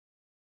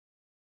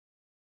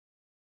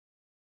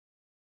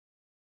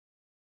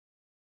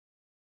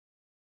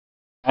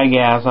Hey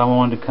guys, I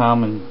wanted to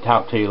come and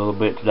talk to you a little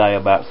bit today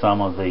about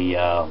some of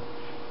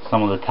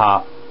the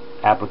top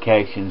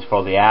applications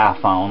for the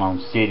iPhone on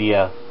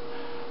Cydia.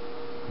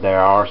 There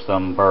are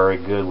some very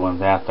good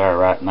ones out there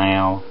right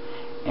now,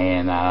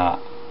 and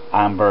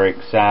I'm very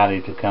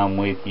excited to come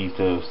with you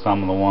to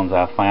some of the ones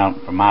I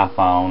found for my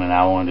phone, and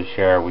I wanted to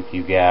share with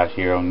you guys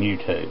here on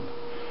YouTube.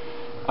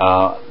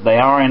 They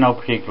are in no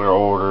particular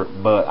order,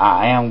 but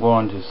I am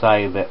going to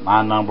say that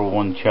my number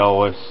one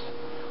choice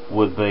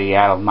would be,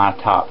 out of my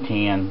top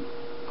 10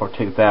 for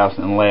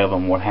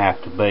 2011, would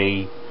have to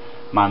be,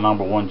 my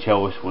number one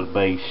choice would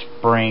be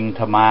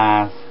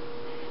Springtomize.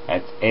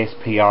 That's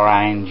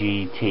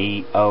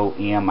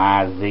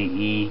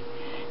Springtomize.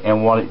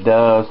 And what it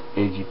does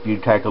is, if you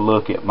take a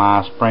look at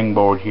my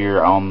springboard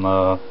here on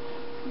the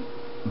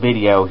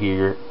video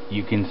here,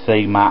 you can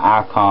see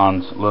my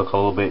icons look a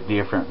little bit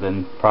different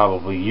than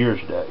probably yours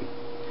do.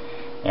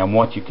 And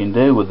what you can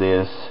do with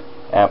this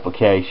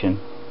application,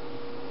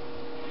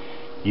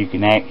 you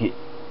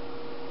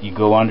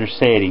go under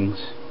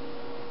settings,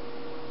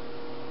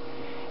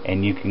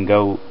 and you can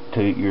go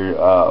to your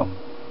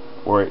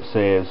where it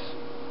says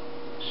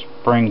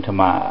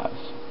Springtomize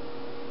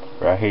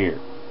right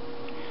here.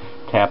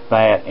 Tap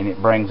that, and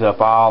it brings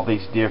up all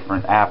these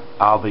different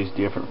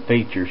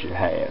features it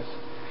has.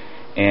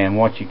 And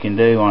what you can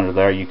do under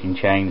there, you can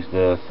change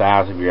the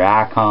size of your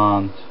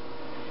icons,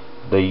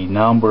 the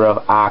number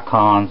of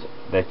icons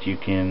that you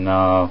can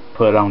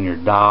put on your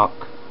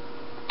dock.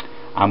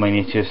 I mean,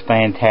 it's just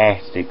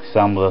fantastic,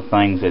 some of the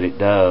things that it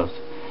does.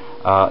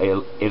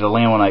 It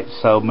eliminates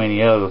so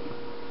many other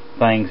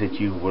things that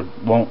you would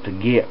want to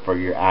get for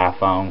your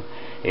iPhone.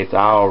 It's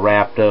all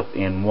wrapped up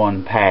in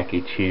one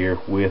package here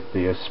with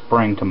the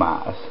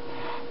Springtomize.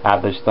 I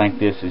just think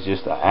this is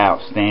just an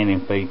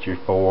outstanding feature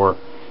for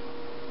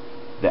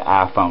the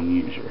iPhone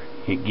user.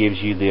 It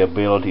gives you the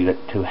ability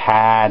to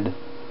hide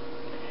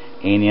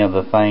any of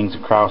the things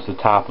across the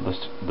top of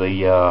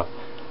the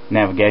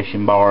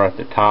navigation bar at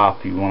the top.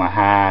 If you want to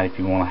hide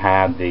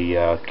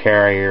the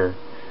carrier,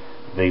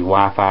 the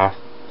Wi-Fi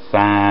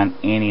sign,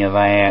 any of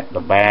that, the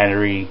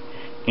battery,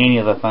 any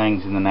of the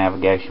things in the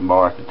navigation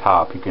bar at the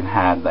top, you can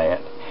hide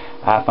that.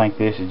 I think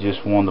this is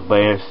just one of the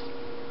best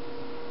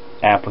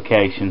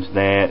applications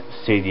that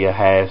Cydia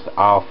has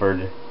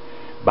offered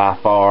by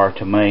far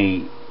to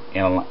me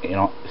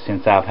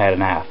since I've had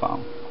an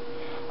iPhone.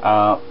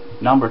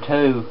 Number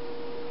two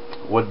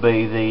would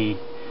be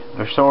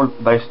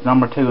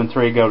number 2 and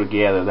 3 go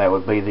together. That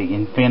would be the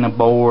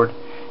InfiniBoard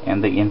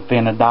and the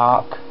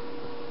InfiniDock.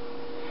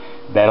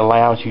 That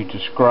allows you to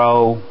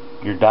scroll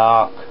your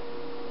dock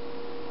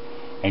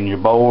and your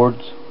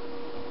boards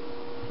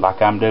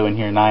like I'm doing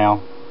here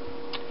now.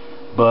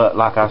 But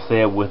like I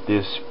said, with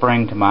this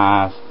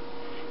Springtomize,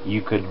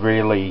 you could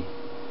really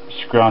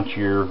scrunch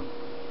your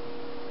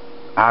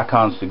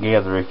icons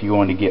together if you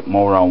want to get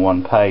more on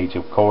one page.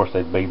 Of course,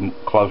 they'd be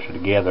closer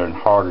together and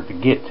harder to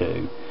get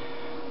to.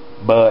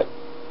 But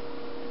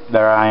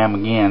there I am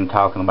again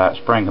talking about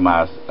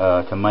Springtomize.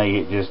 To me,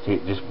 it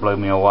just blew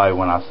me away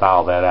when I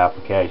saw that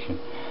application.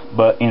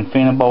 But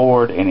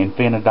InfiniBoard and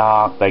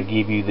InfiniDock, they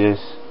give you this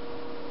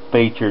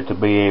feature to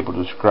be able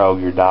to scroll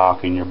your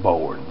dock and your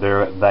board.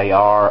 They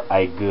are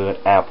a good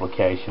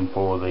application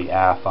for the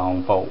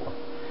iPhone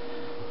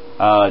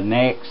 4.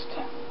 Next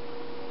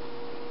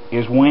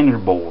is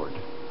WinterBoard.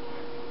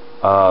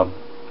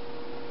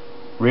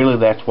 Really,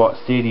 that's what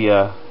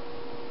Cydia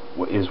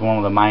is. One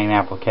of the main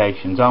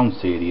applications on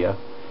Cydia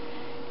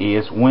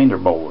is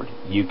WinterBoard.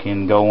 You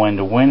can go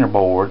into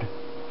WinterBoard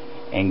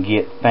and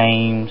get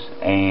themes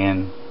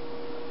and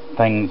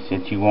things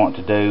that you want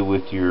to do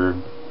with your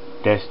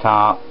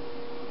desktop.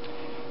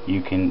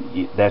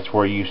 That's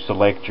where you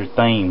select your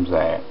themes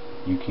at.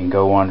 You can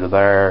go under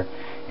there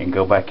and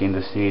go back into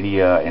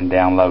Cydia and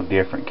download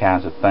different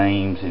kinds of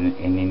themes, and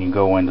then you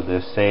go into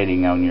this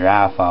setting on your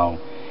iPhone,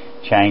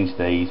 change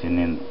these, and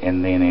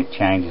then it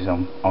changes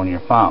them on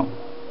your phone.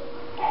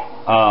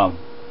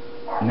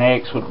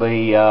 Next would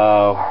be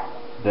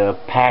the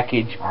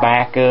package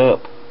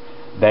backup.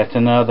 That's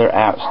another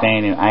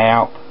outstanding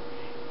app,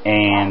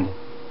 and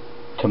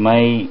to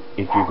me,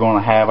 if you're going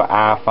to have an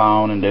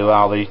iPhone and do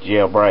all these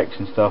jailbreaks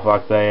and stuff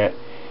like that,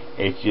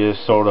 it's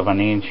just sort of an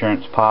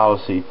insurance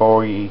policy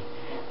for you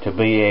to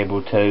be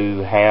able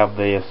to have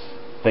this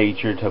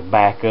feature to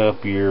back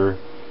up your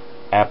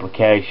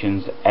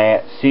applications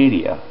at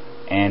Cydia.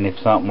 And if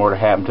something were to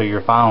happen to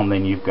your phone,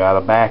 then you've got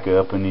a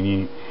backup, and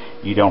then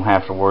you don't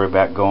have to worry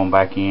about going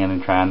back in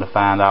and trying to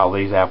find all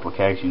these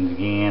applications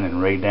again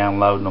and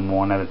re-downloading them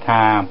one at a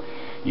time.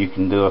 You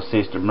can do a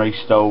system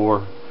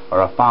restore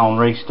or a phone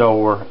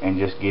restore and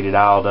just get it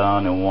all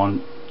done in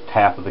one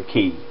tap of the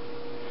key.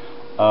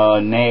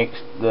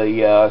 Next,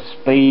 the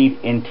speed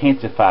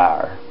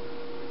intensifier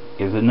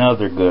is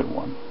another good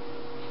one,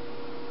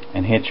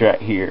 and hits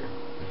right here.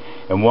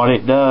 And what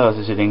it does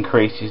is it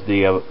increases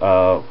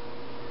the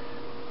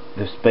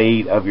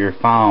speed of your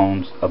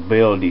phone's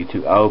ability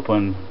to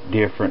open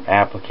different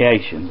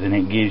applications, and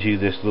it gives you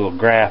this little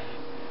graph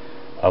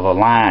of a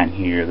line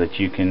here that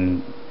you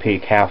can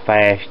pick how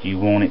fast you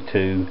want it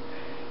to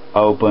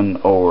open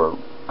or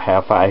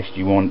how fast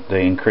you want to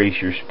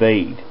increase your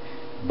speed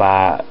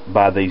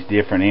by these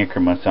different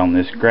increments on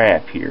this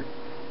graph here.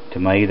 To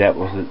me,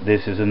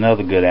 this is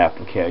another good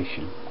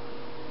application.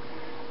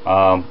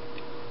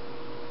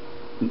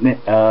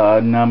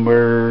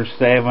 Number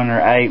 7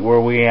 or 8,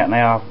 where we at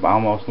now? I've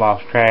almost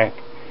lost track.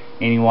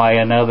 Anyway,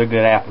 another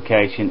good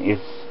application is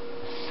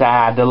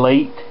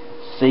Cydelete,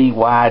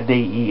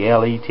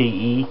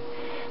 Cydelete,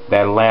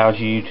 that allows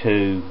you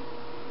to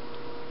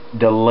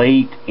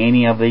delete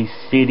any of these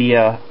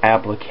Cydia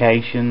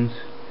applications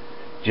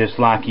just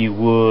like you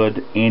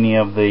would any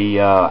of the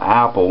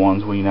Apple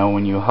ones. We know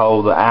when you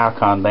hold the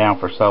icon down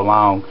for so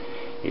long,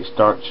 it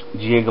starts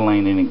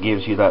jiggling and it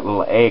gives you that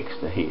little X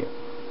to hit.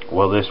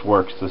 Well, this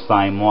works the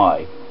same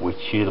way, which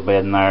should have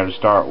been there to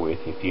start with,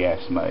 if you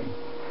ask me.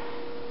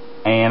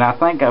 And I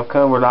think I've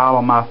covered all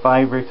of my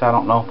favorites. I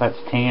don't know if that's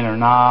 10 or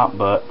not,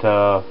 but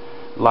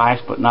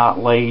last but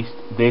not least,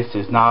 this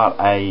is not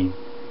a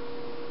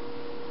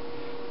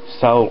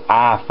sole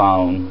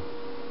iPhone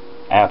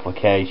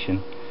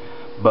application,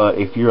 but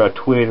if you're a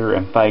Twitter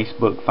and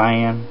Facebook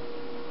fan,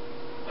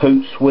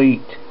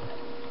 Hootsuite,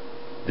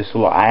 this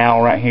little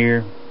owl right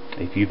here,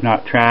 if you've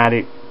not tried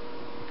it,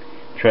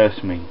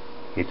 trust me,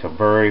 it's a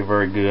very,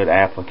 very good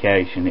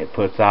application. It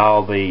puts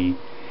all the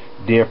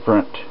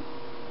different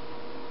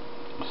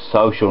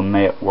social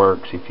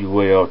networks, if you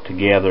will,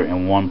 together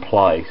in one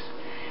place,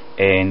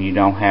 and you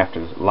don't have to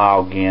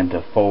log in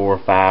to 4,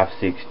 5,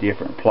 6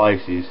 different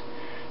places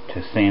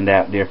to send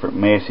out different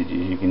messages.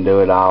 You can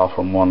do it all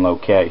from one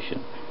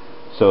location.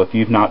 So if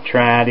you've not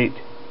tried it,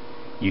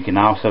 you can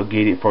also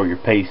get it for your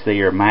PC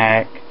or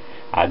Mac.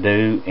 I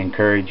do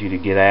encourage you to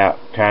get out,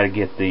 try to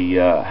get the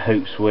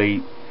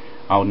Hootsuite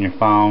on your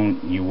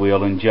phone. You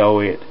will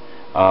enjoy it.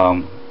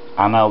 I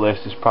know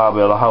this is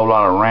probably a whole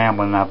lot of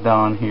rambling I've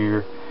done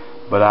here,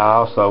 but I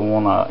also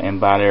want to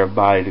invite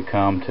everybody to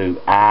come to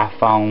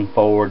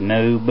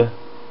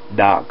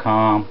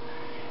iPhone4noob.com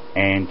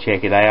and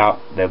check it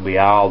out. There'll be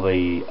all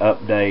the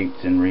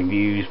updates and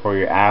reviews for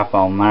your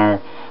iPhone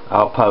there.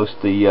 I'll post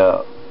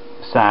the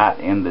site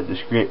in the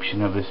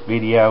description of this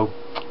video.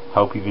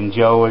 Hope you've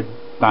enjoyed.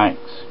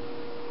 Thanks.